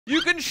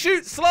You can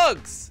shoot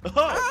slugs.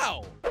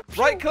 How?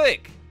 Right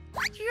click.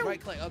 Right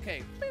click.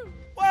 Okay.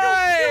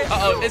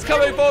 Uh-oh, it's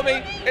coming for me.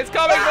 It's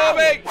coming for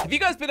me. Have you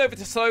guys been over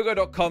to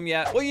Slogo.com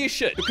yet? Well, you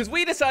should, because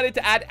we decided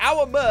to add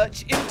our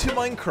merch into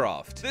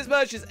Minecraft. This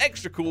merch is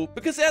extra cool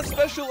because it has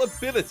special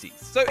abilities.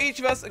 So each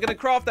of us are going to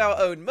craft our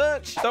own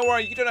merch. Don't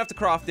worry, you don't have to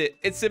craft it.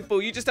 It's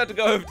simple. You just have to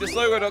go over to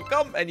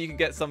Slogo.com and you can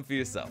get some for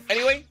yourself.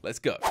 Anyway, let's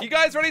go. You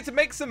guys ready to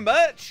make some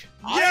merch?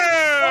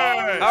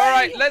 Yeah! All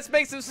right, let's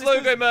make some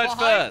Slogo merch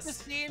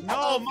first.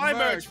 No, my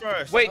merch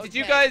first. Wait, did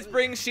you guys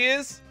bring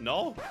shears?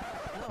 No.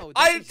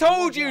 I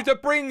told you to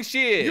bring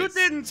shears. You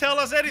didn't tell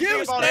us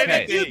anything about said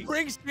that anything. you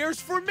bring spears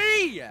for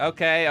me.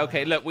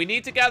 Okay. Look, we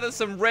need to gather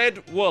some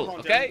red wool,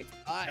 okay?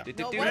 No,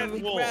 why don't we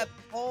grab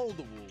all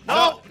the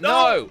wool?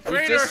 No. We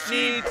Crater just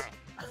sheep. need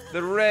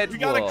the red wool. We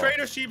got a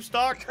crater sheep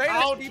stock.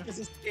 Crater sheep is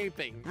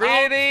escaping.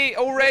 Really?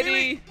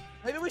 Already?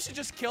 Maybe we should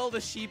just kill the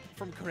sheep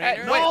from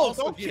Crater. No,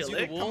 don't kill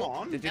it. Come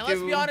on. And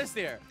let's be honest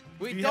here.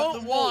 We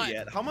don't want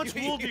yet. How much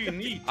wool do you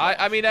need?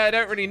 I mean, I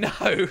don't really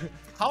know.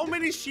 How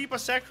many sheep are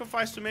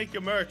sacrificed to make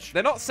your merch?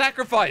 They're not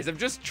sacrificed. I'm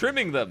just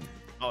trimming them.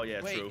 Oh,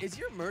 yeah, Wait, true. is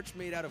your merch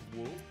made out of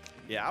wool?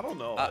 Yeah, I don't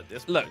know.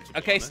 Look,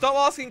 okay, stop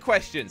asking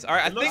questions. All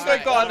right, I think like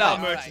we've got all of our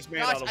enough. merch is made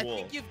Josh, out of wool. I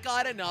think you've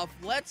got enough.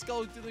 Let's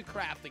go to the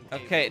crafting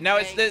table. Okay, now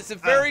it's a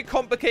very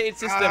complicated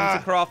system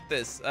to craft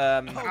this.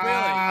 Oh,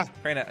 really?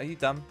 Crainer, are you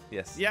dumb?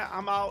 Yes. Yeah,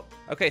 I'm out.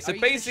 Okay, so Are you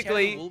gonna share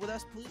basically, the wool with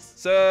us, please?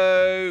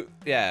 so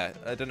yeah,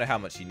 I don't know how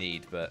much you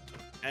need, but.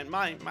 And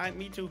mine,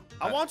 me too.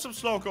 I want some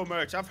Slogo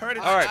merch. I've heard it.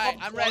 All right.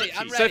 I'm ready.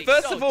 So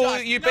first of all,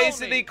 Josh, you tell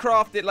basically me.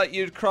 craft it like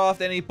you'd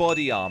craft any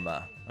body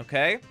armor.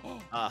 Okay.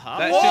 Uh-huh.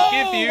 That should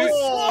give you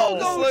Whoa!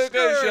 Slogo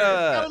Got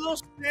a shirt. little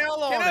snail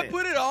on Can I it.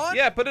 put it on?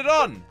 Yeah, put it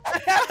on.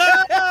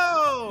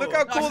 Yo! Look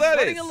how Josh, cool it's that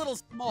running is. a little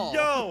small.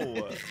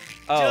 Yo!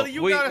 Oh, Jelly,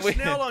 you got a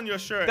snail on your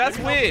shirt. That's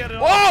Let me help weird. get it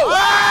Whoa! on.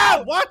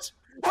 Ah! What?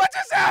 What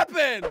just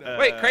happened?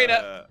 Wait,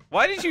 Crainer,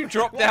 why did you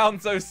drop down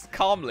so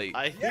calmly?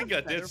 I think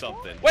I did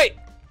something. Wait,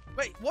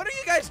 Wait, what are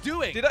you guys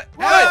doing? did I?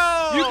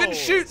 Whoa! Hey, you can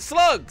shoot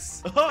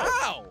slugs.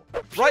 How?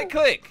 Right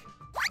click.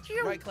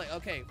 Right click.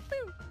 Okay.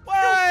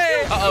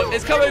 Uh-oh,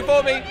 it's coming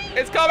for me.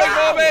 It's coming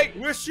for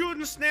me. We're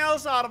shooting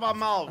snails out of our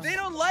mouths. They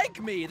don't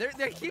like me.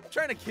 They keep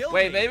trying to kill me.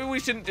 Wait, maybe we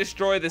shouldn't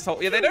destroy this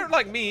whole. Yeah, they don't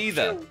like me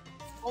either.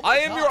 Oh my I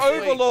am your gosh,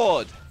 wait.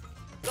 overlord.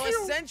 So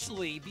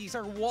essentially, these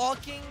are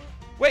walking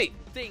Wait.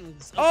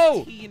 things.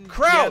 Oh, teen-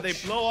 crouch. Yeah, they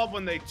blow up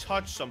when they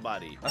touch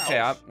somebody.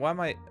 Okay, why am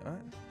I?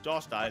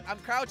 Josh died. I'm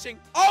crouching.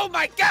 Oh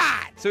my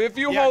god! So if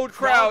you Yeah, hold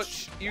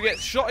crouch, you get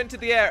shot into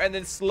the air and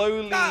then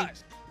slowly Gosh,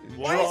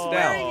 why is drop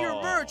wearing down.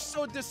 your merch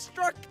so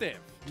destructive?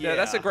 Yeah,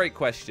 that's a great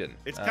question.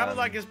 It's kind of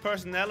like his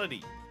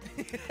personality.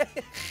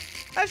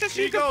 That's just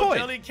Here a you good go, point.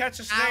 Jelly, catch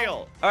a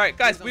snail. All right,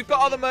 guys, Please we've don't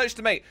got kill other merch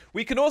to make.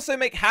 We can also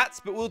make hats,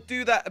 but we'll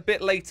do that a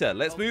bit later.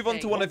 Let's move on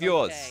to one of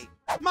yours.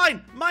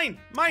 Mine. All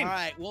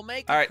right, we'll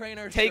make All a right,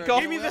 Crainer take shirt. off-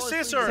 Give me the We'll always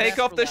scissors. leave Take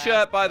that off for the last,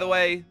 shirt, by the though.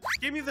 way.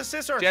 Give me the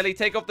scissors. Jelly,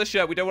 take off the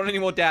shirt. We don't want any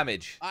more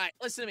damage. All right,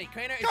 listen to me,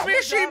 Crainer. Come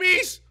here,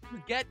 sheepies.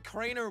 You get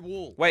Crainer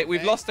wool. Wait,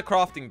 we've okay? lost the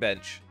crafting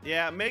bench.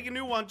 Yeah, make a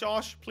new one,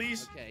 Josh,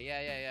 please. Okay,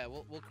 yeah.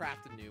 We'll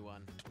craft a new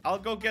one. I'll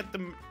go get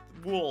the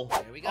wool.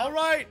 There we go. All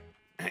right.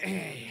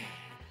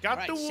 Got All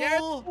right, the share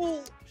the wool.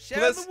 wool. Share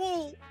Let's- the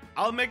wool.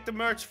 I'll make the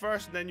merch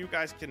first, and then you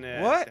guys can.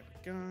 What?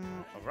 Go.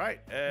 All right.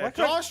 Why can't-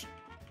 Josh.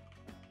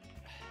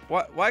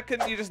 Why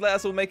couldn't you just let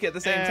us all make it at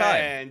the same time?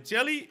 And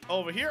Jelly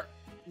over here.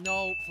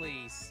 No,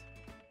 please.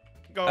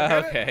 Go get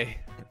it. Okay.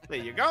 There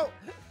you go.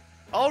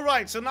 All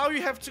right, so now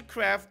you have to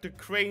craft the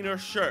Crainer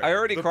shirt. I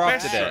already the crafted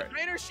best it. shirt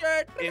Crainer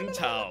shirt. in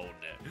town.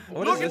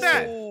 What Look is at this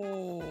that.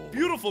 Oh.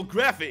 Beautiful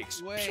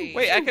graphics.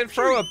 Wait, I can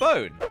throw a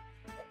bone.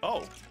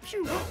 Oh.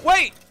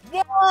 Wait!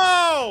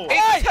 Whoa!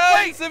 It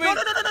turns them No, in-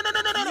 no.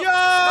 Yo! Look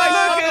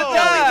at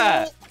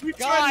that! We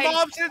Guys, turned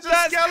mobs into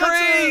That's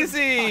skeletons.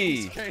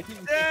 crazy! Dang.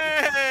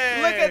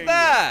 Look at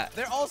that!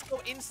 They're also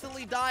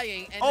instantly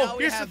dying, and now Oh,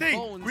 we here's the have thing.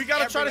 bones We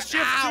gotta try to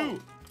everywhere. shift Ow!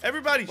 too.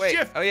 Everybody, Wait,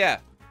 shift. oh yeah.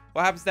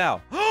 What happens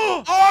now?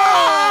 Oh!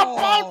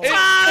 Bone It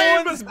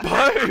time! spawns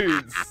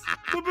bones!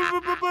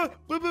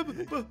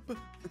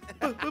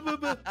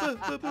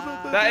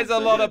 That is a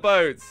lot of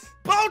bones.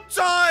 Bone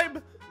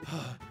time!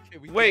 Okay,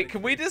 we Wait, did it.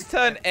 can we just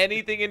turn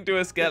anything into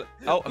a skeleton?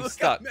 Oh, I'm Look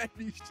stuck. how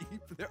many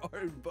sheep there are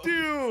in bones.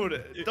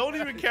 Dude, don't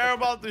even care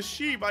about the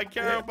sheep. I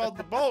care about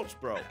the bones,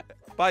 bro.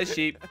 Bye,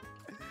 sheep.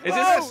 Is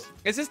Whoa!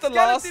 this the Skeleton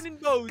last? in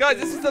bones. Guys,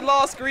 this is the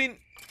last green.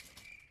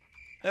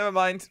 Never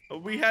mind.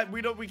 We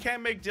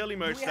can't make jelly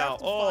merch We now. have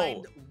to Oh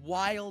find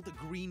wild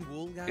green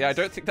wool, guys. Yeah, I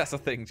don't think that's a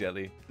thing,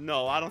 Jelly.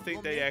 no, I don't think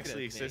We'll they make it a actually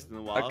thing. exist in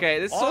the wild. Okay,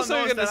 this is All I also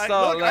know is gonna that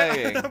start look,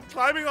 lagging. I'm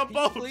climbing on Can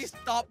you boats. please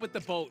stop with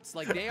the boats.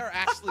 Like, they are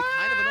actually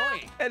kind of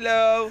annoying.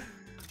 Hello.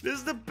 This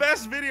is the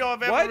best video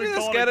I've ever Why do the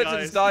recorded, skeletons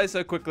guys. die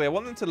so quickly? I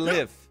want them to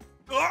live.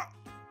 Ah!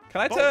 Can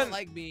I I turn?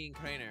 like being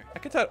Crainer. I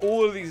can turn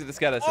all of these into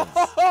skeletons.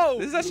 Oh!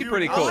 This is actually Dude,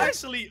 pretty I'm cool.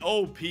 actually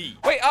OP.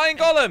 Wait, Iron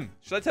Golem.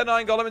 Should I turn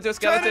Iron Golem into a Turn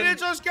skeleton? it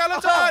into a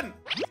skeleton!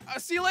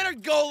 See you later,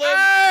 Golem.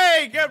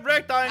 Hey, get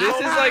wrecked, Iron This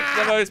is Golem. like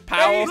the most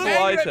powerful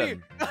Hey,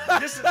 item.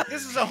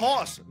 This is a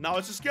horse. Now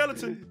it's a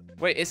skeleton.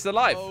 Wait, it's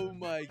alive. Oh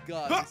my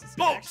god, Huh, this is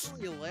boats.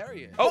 actually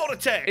hilarious. Oh, Boat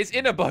attack. it's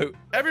in a boat.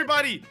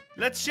 Everybody,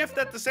 let's shift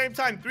at the same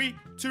time. 3,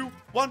 2,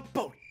 1,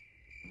 boat.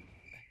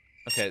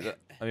 Okay,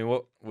 I mean,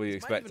 what were you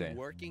Is mine even expecting?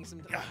 working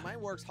sometimes? Mine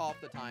works half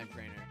the time,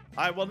 Trainer.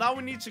 All right, well, now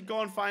we need to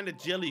go and find a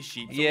jelly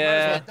sheep. So we might Yeah.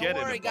 as well Don't get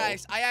in worry, the boat.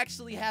 guys. I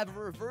actually have a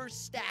reverse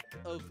stack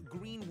of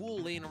green wool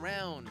laying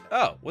around.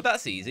 Oh, well,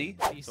 that's easy.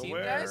 You So see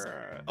it, guys?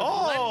 where?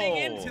 Blending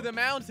Oh! into the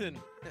mountain.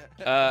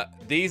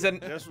 These are.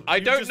 That's- I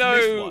you don't just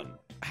missed know. one.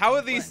 How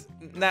are these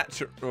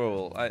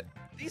natural?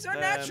 These are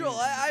natural.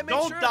 I made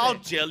Don't sure of doubt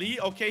it. Jelly.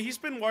 Okay, he's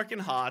been working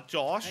hard,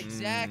 Josh.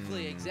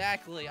 Exactly,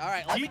 exactly. All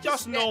right, let He me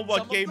just doesn't know get what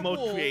some of game the mode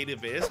wool.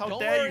 creative is. How Don't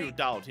dare worry, you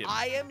doubt him?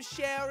 I am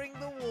sharing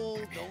the wool.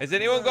 Don't Has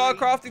anyone got a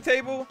worry. crafting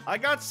table? I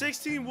got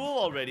 16 wool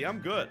already. I'm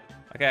good.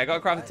 Okay, I got a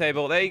crafting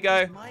table. There you go.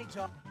 It's my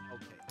job.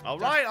 Okay. All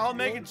right, I'll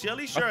make a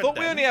jelly shirt. I thought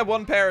we then. only had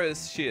one pair of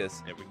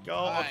shears. There we go.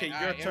 All right, Okay, all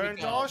your right, here we turn,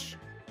 go. Josh.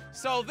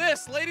 So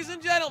this, ladies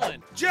and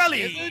gentlemen,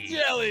 Jelly. is a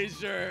jelly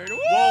shirt. Woo!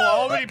 Whoa, I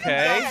already put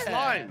Okay. down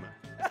slime.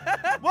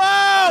 Whoa!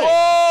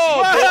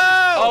 Whoa!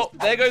 Whoa! Oh,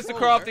 there goes the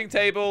crafting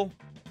table.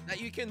 That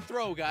you can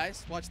throw,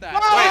 guys. Watch that.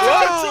 Whoa! Wait,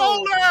 what?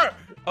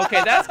 Controller!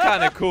 Okay, that's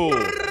kind of cool.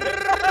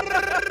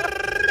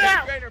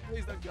 Trainer,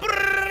 please don't go.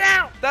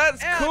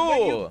 That's And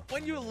cool.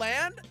 when you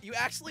land, you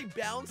actually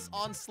bounce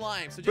on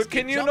slime. So just But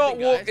can keep you not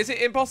jumping, walk? guys. Is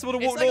it impossible to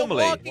It's walk like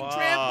normally? a walking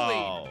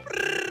trampoline.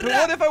 But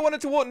what if I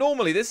wanted to walk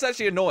normally? This is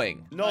actually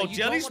annoying. No, you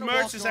Jelly's don't wanna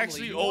merch walk is normally.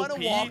 actually You OP.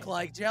 want to walk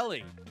like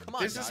Jelly. Come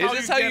on, This is guys. Is how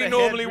this you how get you ahead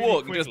normally really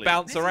walk? You just quickly.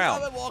 bounce This is how I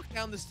around. walk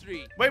down the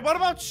street. Wait, what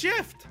about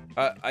shift?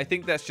 I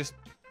think that's just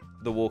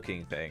the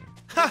walking thing.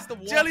 That's the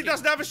Jelly walking.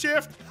 doesn't have a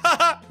shift.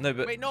 No,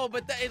 but Wait, no,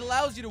 but it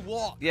allows you to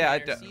walk. Yeah, I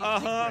Trainer. do- See,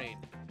 Uh-huh. great.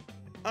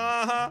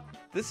 Uh-huh.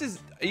 this is.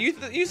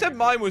 You said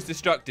mine was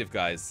destructive,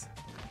 guys.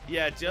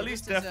 Yeah,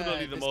 Jelly's This is,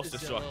 definitely the this most is a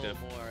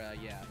destructive. little more,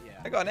 yeah.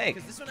 I got an egg.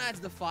 Because this one adds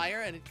the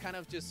fire, and it kind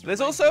of just. There's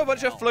reminds also you a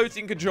bunch of hell.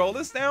 floating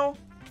controllers now.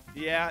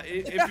 Yeah,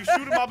 if you shoot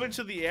them up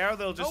into the air,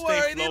 they'll just Don't stay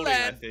worry, they floating,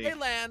 land. I think. They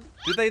land.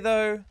 Did they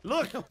though?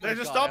 Look, Oh they're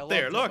my just God, I up love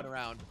there. Look. jumping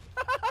around.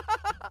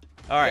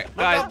 All right, Look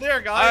guys. up there,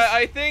 guys.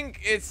 I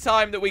think it's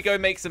time that we go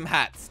make some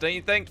hats. Don't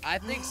you think? I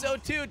think so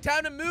too.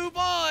 Time to move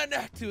on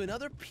to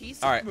another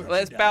piece All of right,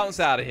 let's merchandise. bounce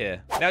out of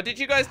here. Now, did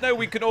you guys know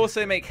we can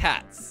also make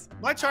hats?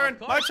 My turn.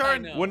 Of My course I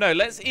turn. know. Well, no.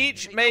 Let's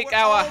each Wait, make we're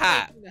our all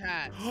hat. making the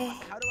hats.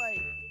 How do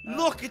I?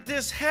 Look at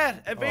this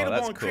hat. Available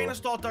that's on cool.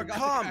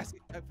 cranerstore.com.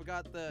 I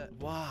forgot the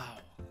Wow.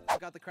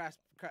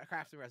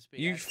 crafting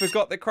recipe. You guys.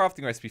 forgot the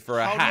crafting recipe for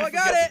a How do Oh, hat. I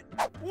got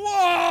it. Whoa!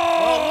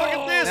 Oh, look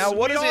at this. Now,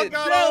 what we is all it?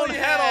 got our own Jelly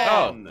hat hat.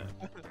 on.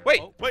 Wait,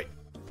 Oh. Wait,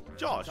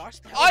 Josh, Josh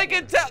I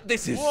can tell.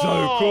 This is so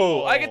Whoa.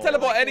 cool. I can Like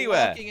teleport like the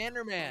anywhere. Walking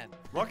Enderman.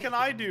 what can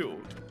I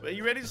do? Are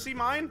you ready to see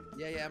mine?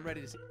 Yeah, I'm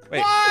ready to see. Wait,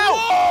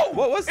 Wow!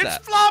 what was It's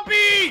that?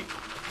 Floppy!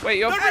 Wait,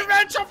 you're. The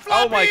revenge of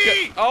Floppy! Oh my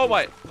god. Oh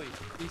my.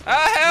 Please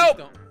Help!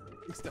 don't.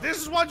 Please don't.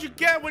 This is what you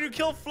get when you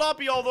kill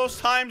Floppy all those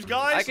times,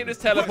 guys. I can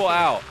just teleport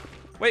out.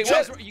 Wait,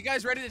 what? You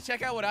guys ready to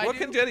check out what I What do?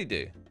 can Jelly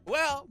do?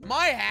 Well,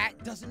 my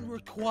hat doesn't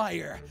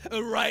require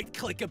a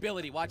right-click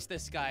ability. Watch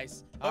this,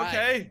 guys. All right,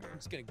 Okay. I'm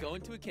just gonna go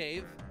into a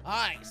cave. All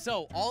right,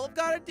 so all I've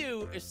got to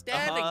do is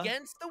stand Uh-huh.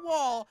 against the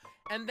wall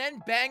and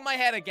then bang my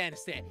head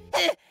against it.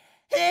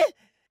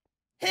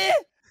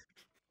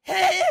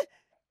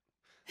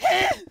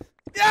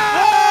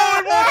 Oh,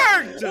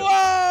 it worked! Whoa!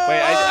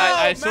 Wait,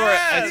 I Oh, saw it.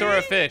 I man. saw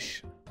a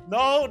fish.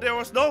 No, there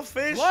was no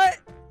fish. What?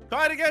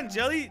 Try it again,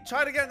 Jelly.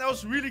 Try it again. That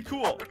was really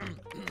cool.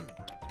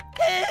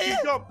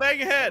 Keep going.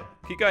 Bang ahead.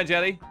 Keep going,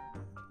 Jelly.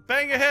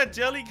 Bang ahead,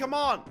 Jelly. Come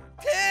on.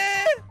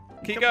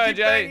 Keep Come- going, keep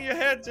Jelly. banging your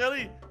head,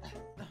 Jelly.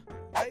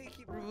 Why do you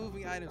keep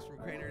removing items from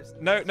Craner's?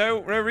 No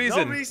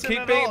reason. No reason Keep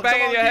at banging all. Come on,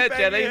 your keep head,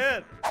 banging Jelly. your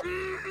head.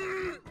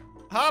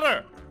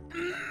 Harder.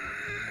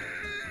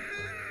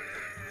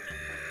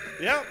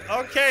 Yep.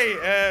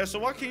 Okay. So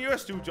what can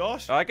yours do,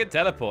 Josh? Oh, I can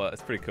teleport.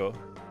 That's pretty cool.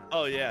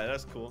 Oh yeah,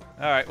 that's cool.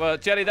 All right, well,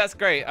 Jelly, that's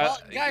great. Well,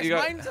 guys, you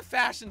got- mine's a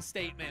fashion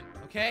statement,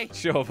 okay?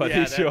 Sure, buddy, Yeah,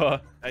 that-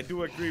 sure. I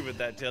do agree with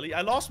that, Jelly.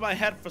 I lost my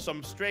head for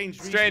some strange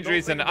reason. Strange Don't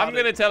reason. think I'm about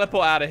gonna it.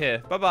 teleport out of here.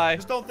 Bye-bye.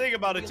 Just don't think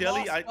about it, You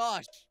Jelly. lost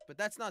Josh, but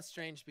that's not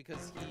strange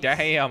because he's...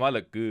 Damn, I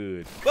look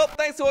good. Well,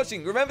 thanks for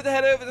watching. Remember to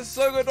head over to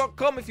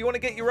Slogo.com if you want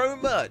to get your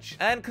own merch.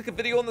 And click a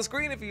video on the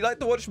screen if you'd like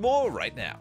to watch more right now.